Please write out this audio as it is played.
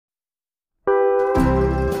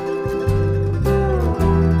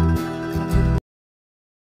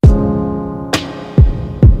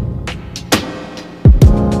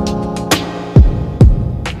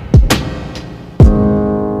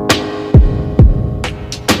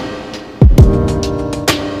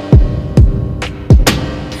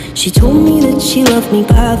She told me that she loved me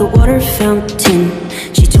by the water fountain.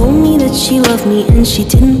 She told me that she loved me and she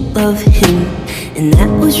didn't love him. And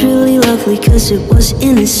that was really lovely cause it was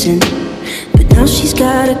innocent. But now she's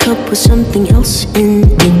got a cup with something else in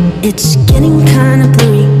it. It's getting kinda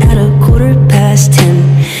blurry at 10:15.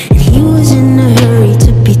 And he was in a hurry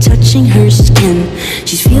to be touching her skin.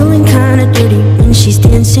 She's feeling kinda dirty when she's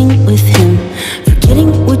dancing with him,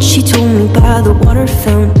 forgetting what she told me by the water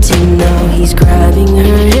fountain. Now he's grabbing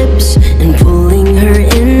her hips and pulling her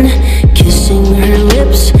in, kissing her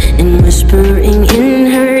lips and whispering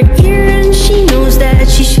in her ear. And she knows that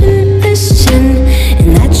she shouldn't listen, and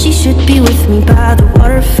that she should be with me by the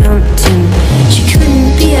water fountain. She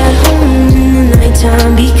couldn't be at home in the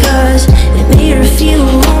nighttime because it made her feel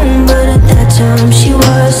alone. But at that time she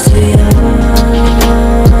was too young.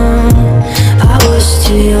 I was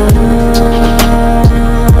too young.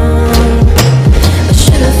 I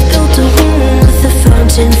should have built a home with a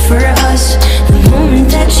fountain for us. The moment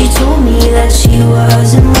that she told me that she was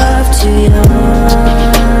in love, too young.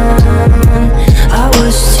 I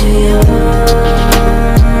was too young.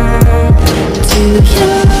 Too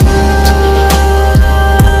young.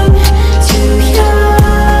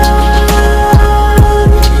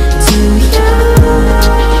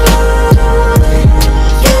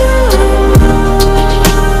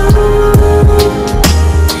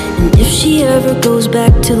 Goes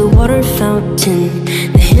back to the water fountain,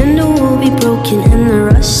 the handle will be broken and the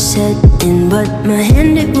rust set in. But my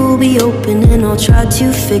hand, it will be open and I'll try to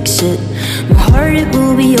fix it. My heart, it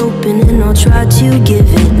will be open and I'll try to give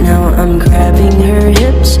it. Now I'm grabbing her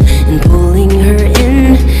hips and pulling her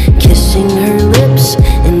in, kissing her lips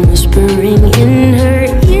and whispering in her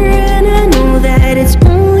ear. And I know that it's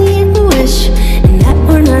only a wish, and that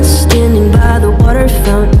we're not standing by the water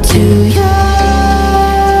fountain. Too young.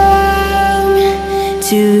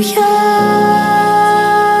 Too young,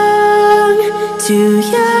 too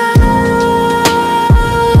young,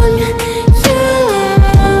 young.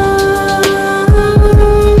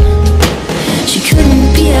 She couldn't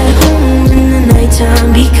be at home in the nighttime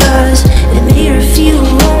because it made her feel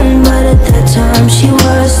alone. But at that time she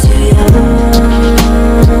was too young.